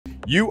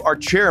You are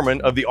chairman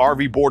of the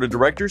RV board of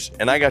directors,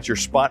 and I got your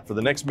spot for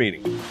the next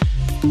meeting.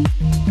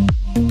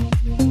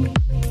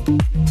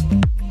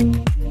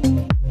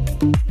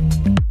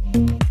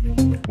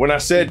 When I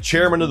said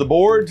chairman of the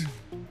board,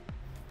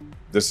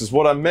 this is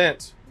what I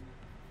meant.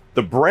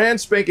 The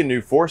brand spanking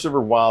new Forest River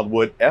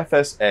Wildwood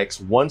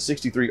FSX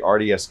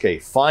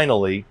 163RDSK.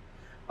 Finally,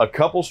 a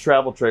couple's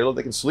travel trailer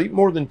that can sleep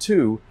more than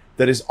two,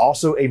 that is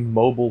also a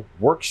mobile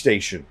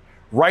workstation.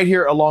 Right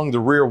here along the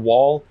rear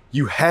wall,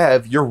 you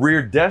have your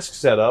rear desk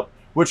setup,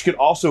 which could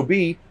also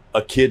be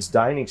a kid's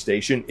dining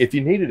station if you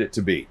needed it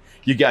to be.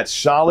 You got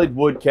solid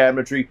wood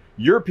cabinetry,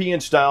 European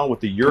style with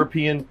the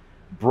European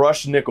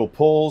brushed nickel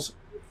pulls,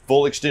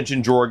 full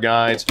extension drawer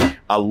guides.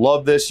 I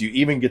love this. You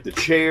even get the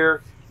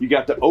chair. You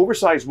got the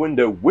oversized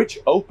window, which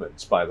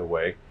opens, by the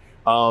way,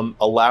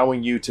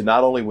 allowing you to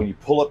not only when you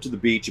pull up to the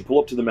beach, you pull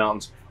up to the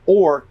mountains,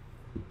 or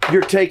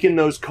you're taking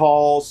those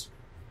calls,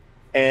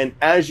 and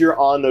as you're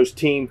on those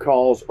team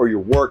calls or you're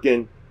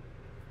working,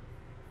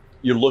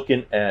 you're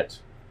looking at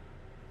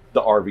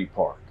the RV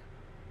park,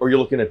 or you're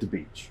looking at the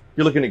beach.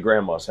 You're looking at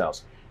grandma's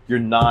house. You're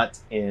not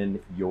in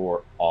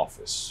your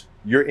office.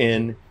 You're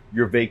in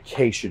your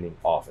vacationing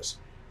office.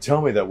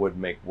 Tell me that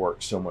wouldn't make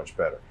work so much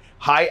better.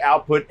 High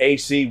output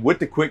AC with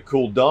the quick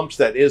cool dumps.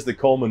 That is the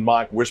Coleman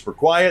Mach Whisper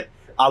Quiet.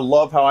 I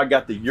love how I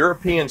got the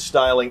European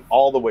styling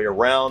all the way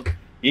around,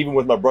 even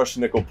with my brushed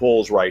nickel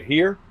pulls right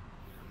here.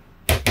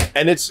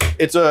 And it's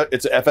a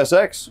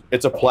FSX.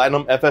 It's a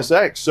platinum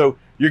FSX. So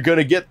you're going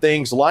to get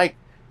things like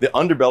the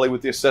underbelly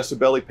with the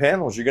accessibility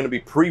panels. You're going to be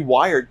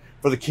pre-wired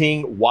for the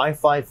King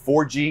Wi-Fi,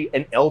 4G,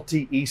 and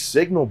LTE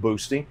signal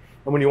boosting.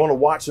 And when you want to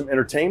watch some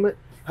entertainment,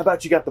 how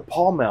about you got the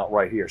palm mount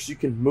right here, so you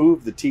can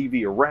move the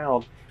TV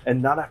around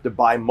and not have to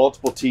buy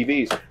multiple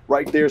TVs.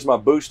 Right there's my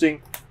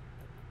boosting.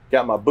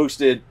 Got my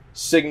boosted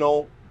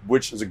signal,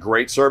 which is a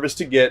great service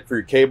to get for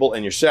your cable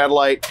and your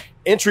satellite.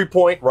 Entry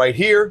point right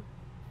here.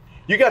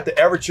 You got the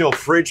Everchill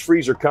fridge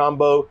freezer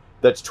combo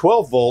that's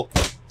 12 volt,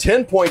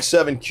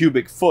 10.7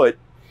 cubic foot.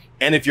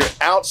 And if you're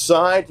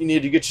outside, you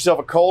need to get yourself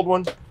a cold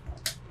one,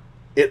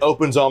 it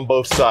opens on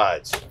both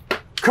sides.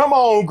 Come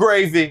on,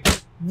 gravy.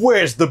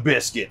 Where's the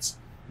biscuits?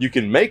 You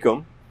can make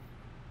them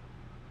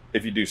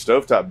if you do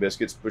stovetop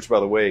biscuits, which, by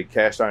the way,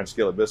 cast iron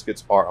skillet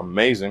biscuits are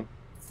amazing.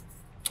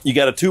 You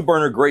got a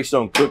 2-burner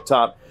Greystone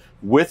cooktop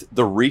with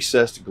the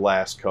recessed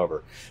glass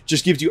cover.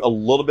 Just gives you a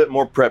little bit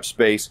more prep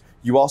space.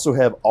 You also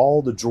have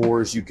all the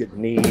drawers you could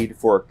need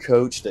for a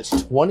coach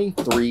that's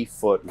 23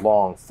 foot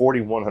long,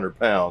 4,100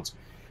 pounds.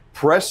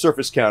 Pressed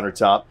surface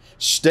countertop,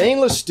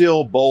 stainless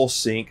steel bowl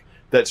sink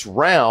that's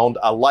round.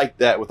 I like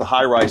that, with a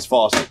high-rise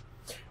faucet.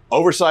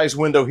 Oversized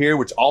window here,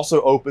 which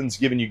also opens,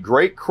 giving you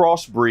great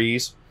cross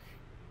breeze.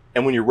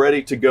 And when you're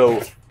ready to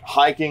go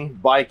hiking,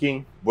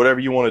 biking,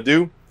 whatever you want to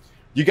do,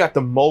 you got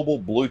the mobile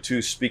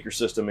Bluetooth speaker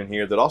system in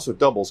here that also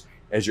doubles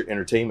as your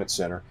entertainment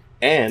center,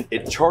 and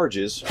it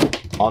charges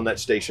on that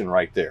station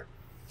right there.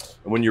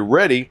 And when you're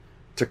ready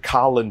to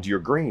colland your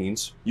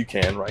greens, you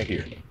can right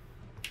here.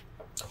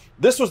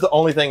 This was the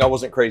only thing I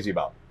wasn't crazy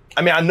about.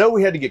 I mean, I know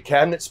we had to get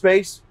cabinet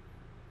space,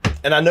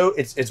 and I know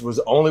it was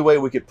the only way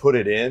we could put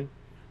it in.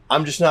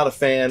 I'm just not a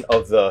fan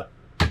of the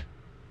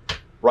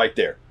right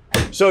there.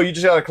 So you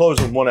just gotta close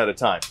them one at a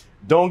time.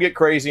 Don't get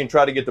crazy and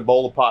try to get the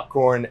bowl of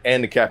popcorn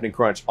and the Captain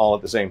Crunch all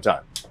at the same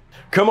time.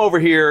 Come over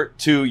here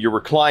to your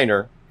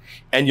recliner,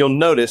 and you'll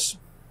notice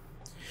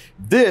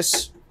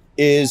this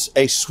is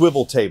a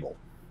swivel table.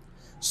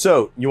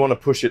 So you wanna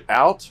push it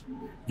out,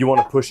 you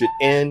wanna push it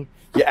in,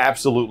 you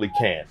absolutely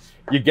can.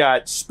 You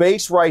got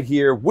space right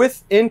here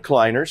with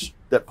incliners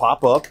that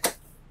pop up,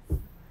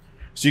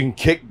 so you can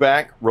kick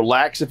back,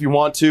 relax if you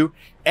want to.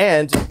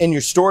 And in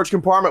your storage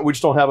compartment, we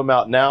just don't have them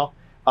out now,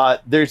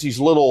 there's these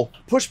little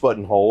push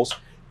button holes.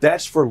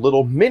 That's for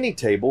little mini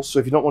tables. So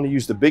if you don't want to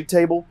use the big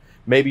table,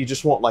 maybe you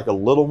just want like a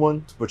little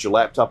one to put your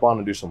laptop on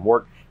and do some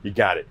work, you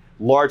got it.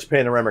 Large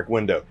panoramic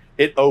window.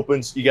 It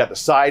opens. You got the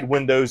side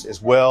windows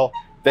as well.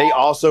 They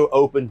also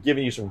open,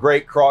 giving you some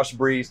great cross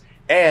breeze,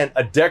 and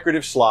a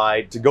decorative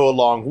slide to go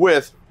along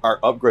with our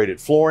upgraded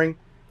flooring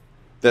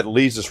that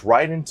leads us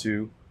right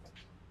into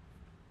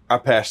our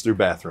pass-through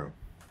bathroom.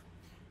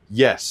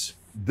 Yes,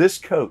 this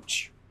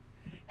coach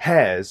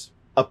has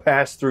a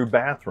pass-through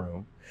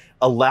bathroom,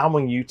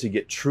 allowing you to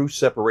get true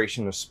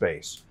separation of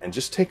space. And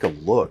just take a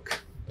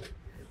look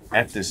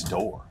at this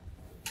door.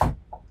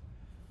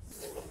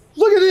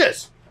 Look at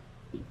this.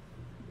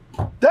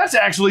 That's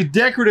actually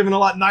decorative and a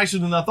lot nicer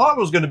than I thought it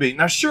was going to be.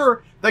 Now,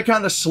 sure, that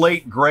kind of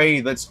slate gray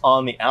that's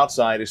on the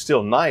outside is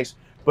still nice,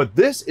 but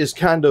this is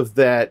kind of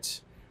that,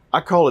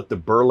 I call it the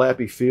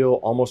burlappy feel,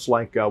 almost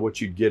like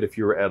what you'd get if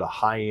you were at a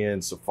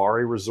high-end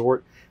safari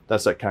resort.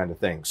 That's that kind of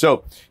thing.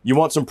 So you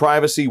want some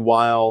privacy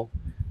while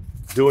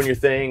doing your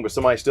thing, but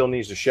somebody still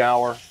needs to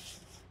shower.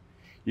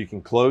 You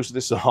can close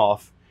this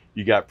off.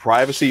 You got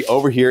privacy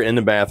over here in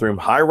the bathroom,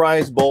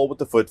 high-rise bowl with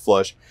the foot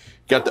flush.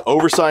 Got the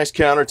oversized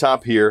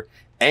countertop here,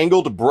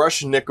 angled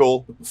brushed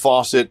nickel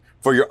faucet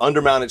for your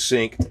undermounted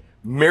sink,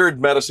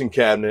 mirrored medicine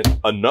cabinet,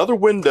 another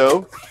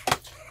window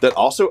that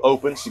also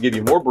opens to give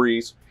you more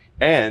breeze,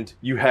 And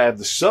you have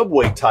the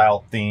subway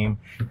tile theme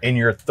in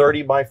your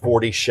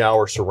 30x40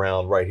 shower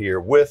surround right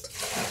here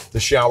with the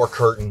shower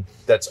curtain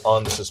that's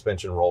on the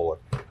suspension roller.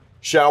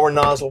 Shower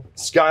nozzle,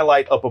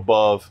 skylight up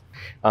above.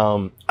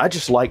 I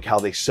just like how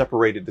they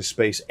separated the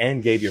space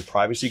and gave you a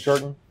privacy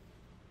curtain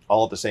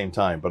all at the same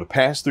time. But a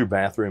pass-through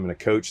bathroom and a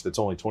coach that's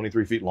only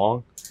 23 feet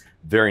long,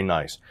 very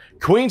nice.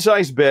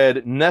 Queen-size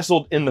bed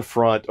nestled in the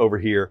front over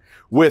here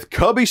with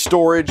cubby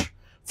storage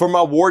for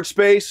my ward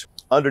space.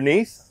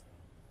 Underneath,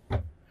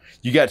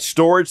 you got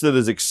storage that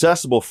is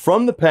accessible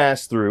from the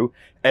pass-through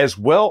as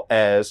well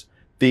as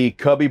the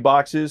cubby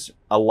boxes.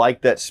 I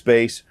like that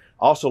space.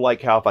 Also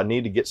like how if I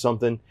need to get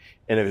something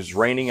and if it's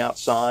raining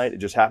outside, it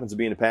just happens to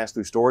be in the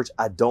pass-through storage,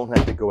 I don't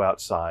have to go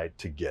outside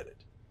to get it.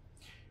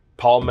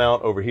 Pawl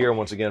mount over here,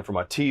 once again, for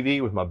my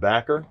TV with my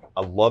backer.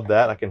 I love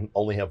that. I can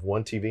only have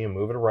one TV and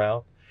move it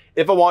around.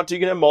 If I want to, you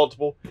can have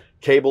multiple.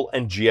 Cable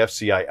and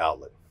GFCI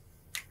outlet.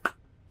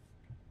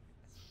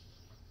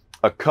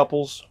 A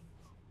couple's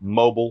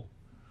mobile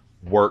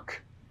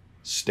work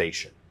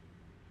station.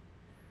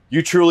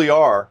 You truly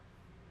are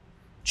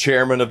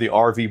chairman of the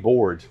RV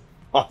board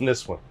on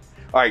this one.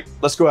 All right,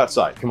 let's go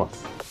outside. Come on.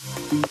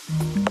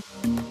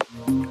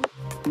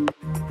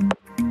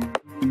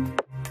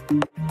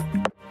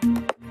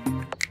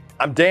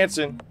 I'm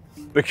dancing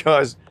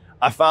because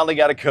I finally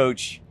got a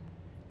coach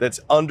that's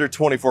under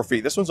 24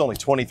 feet. This one's only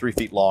 23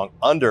 feet long,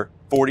 under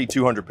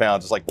 4,200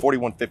 pounds. It's like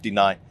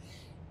 4,159.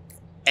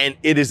 And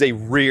it is a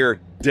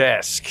rear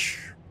desk.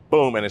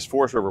 Boom, and it's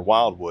Forest River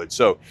Wildwood.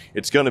 So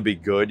it's gonna be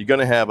good. You're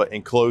gonna have an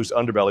enclosed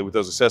underbelly with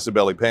those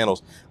accessibility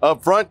panels.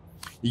 Up front,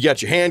 you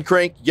got your hand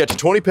crank, you got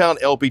your 20-pound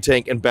LP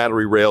tank and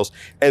battery rails,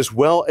 as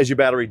well as your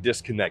battery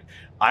disconnect.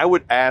 I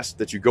would ask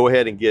that you go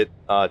ahead and get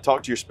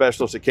talk to your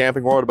specialist at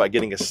Camping World about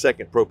getting a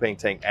second propane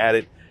tank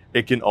added.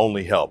 It can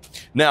only help.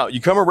 Now,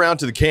 you come around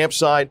to the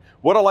campsite.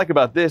 What I like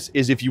about this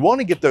is if you want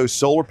to get those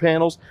solar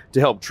panels to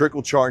help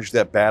trickle charge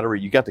that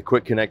battery, you got the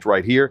quick connect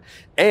right here.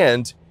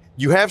 And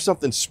you have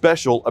something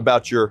special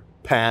about your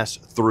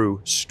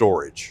pass-through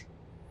storage.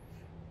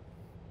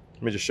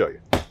 Let me just show you.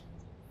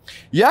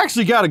 You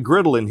actually got a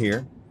griddle in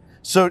here.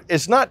 So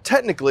it's not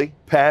technically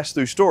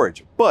pass-through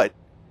storage, but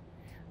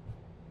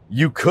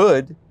you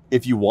could,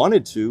 if you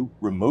wanted to,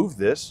 remove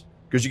this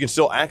because you can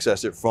still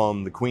access it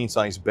from the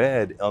queen-size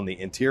bed on the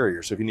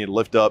interior. So if you need to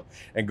lift up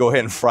and go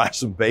ahead and fry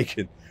some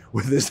bacon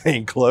with this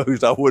thing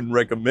closed, I wouldn't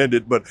recommend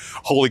it, but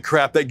holy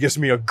crap, that gives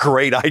me a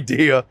great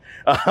idea.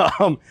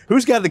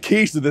 Who's got the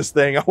keys to this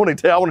thing? I want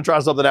to try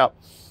something out.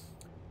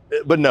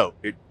 But no,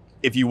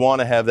 if you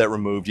want to have that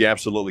removed, you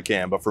absolutely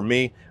can. But for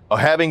me,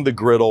 having the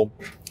griddle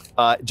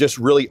just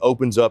really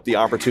opens up the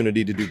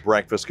opportunity to do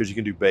breakfast because you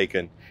can do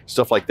bacon,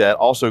 stuff like that.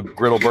 Also,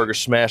 griddle burgers,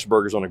 smash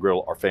burgers on the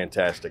griddle are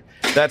fantastic.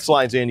 That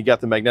slides in. You got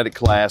the magnetic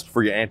clasp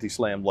for your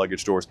anti-slam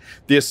luggage doors.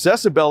 The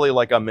accessibility,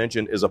 like I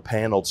mentioned, is a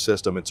paneled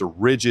system. It's a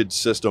rigid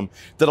system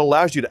that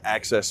allows you to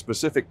access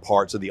specific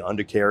parts of the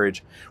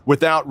undercarriage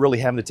without really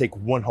having to take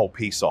one whole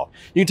piece off.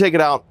 You can take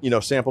it out,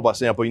 sample by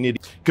sample. You need,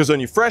 because on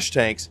your fresh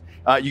tanks,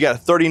 you got a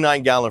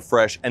 39-gallon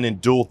fresh and then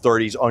dual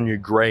 30s on your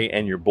gray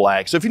and your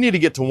black. So if you need to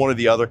get to one or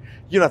the other,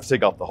 you don't have to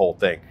take off the whole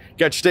thing.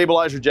 Got your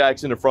stabilizer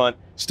jacks in the front,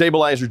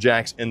 stabilizer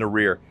jacks in the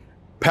rear.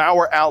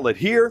 Power outlet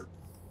here,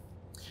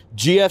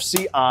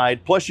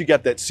 GFCI'd, plus you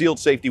got that sealed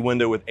safety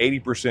window with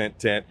 80%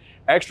 tint,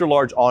 extra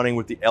large awning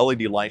with the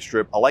LED light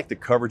strip. I like the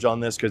coverage on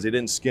this because they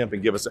didn't skimp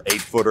and give us an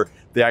 8-footer.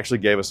 They actually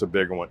gave us a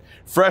bigger one.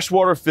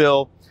 Freshwater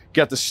fill,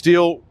 got the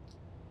steel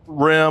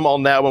rim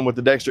on that one with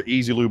the Dexter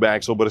Easy Lube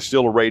axle, but it's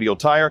still a radial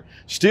tire,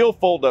 steel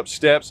fold-up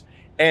steps,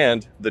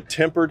 and the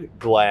tempered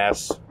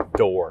glass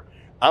door.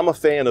 I'm a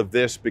fan of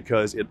this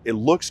because it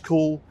looks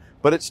cool,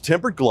 but it's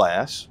tempered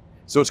glass,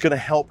 so it's gonna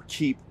help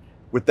keep,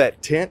 with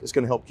that tint, it's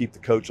gonna help keep the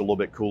coach a little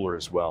bit cooler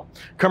as well.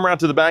 Come around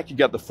to the back, you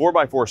got the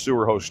 4x4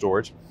 sewer hose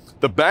storage,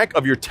 the back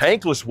of your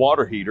tankless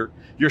water heater,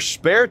 your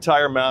spare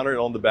tire mounted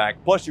on the back,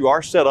 plus you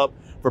are set up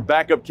for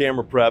backup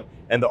camera prep,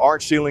 and the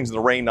arch ceilings and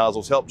the rain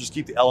nozzles help just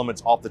keep the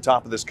elements off the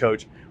top of this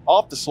coach,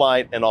 off the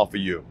slide and off of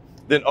you.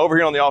 Then over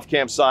here on the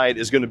off-cam side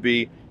is gonna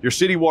be your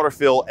city water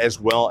fill as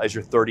well as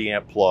your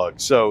 30-amp plug.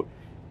 So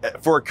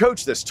for a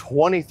coach that's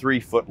 23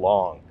 foot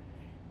long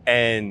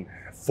and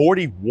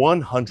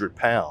 4,100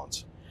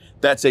 pounds,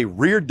 that's a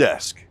rear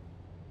desk.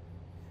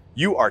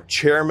 You are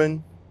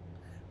chairman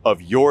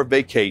of your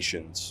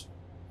vacations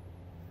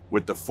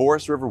with the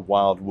Forest River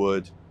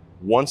Wildwood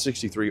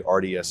 163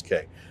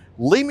 RDSK.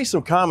 Leave me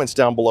some comments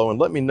down below and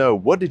let me know,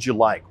 what did you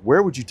like?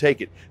 Where would you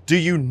take it? Do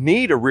you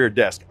need a rear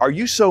desk? Are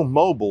you so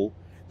mobile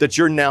that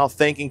you're now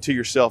thinking to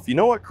yourself, you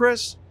know what,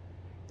 Chris?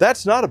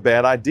 That's not a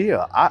bad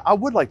idea. I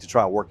would like to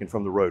try working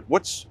from the road.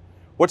 What's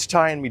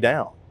tying me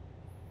down?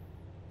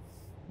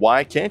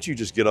 Why can't you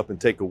just get up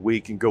and take a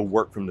week and go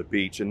work from the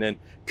beach and then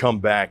come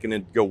back and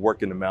then go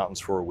work in the mountains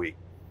for a week?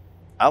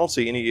 I don't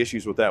see any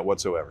issues with that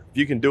whatsoever. If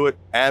you can do it,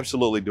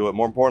 absolutely do it.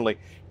 More importantly,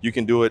 you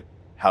can do it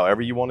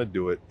however you want to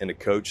do it in a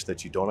coach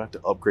that you don't have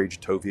to upgrade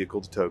your tow vehicle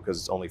to tow because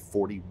it's only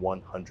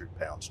 4,100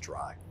 pounds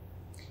dry.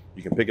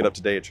 You can pick it up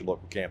today at your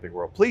local Camping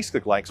World. Please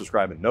click like,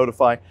 subscribe, and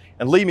notify,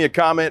 and leave me a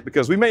comment,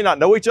 because we may not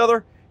know each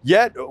other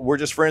yet. We're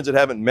just friends that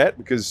haven't met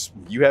because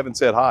you haven't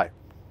said hi.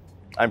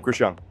 I'm Chris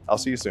Young. I'll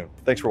see you soon.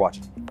 Thanks for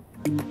watching.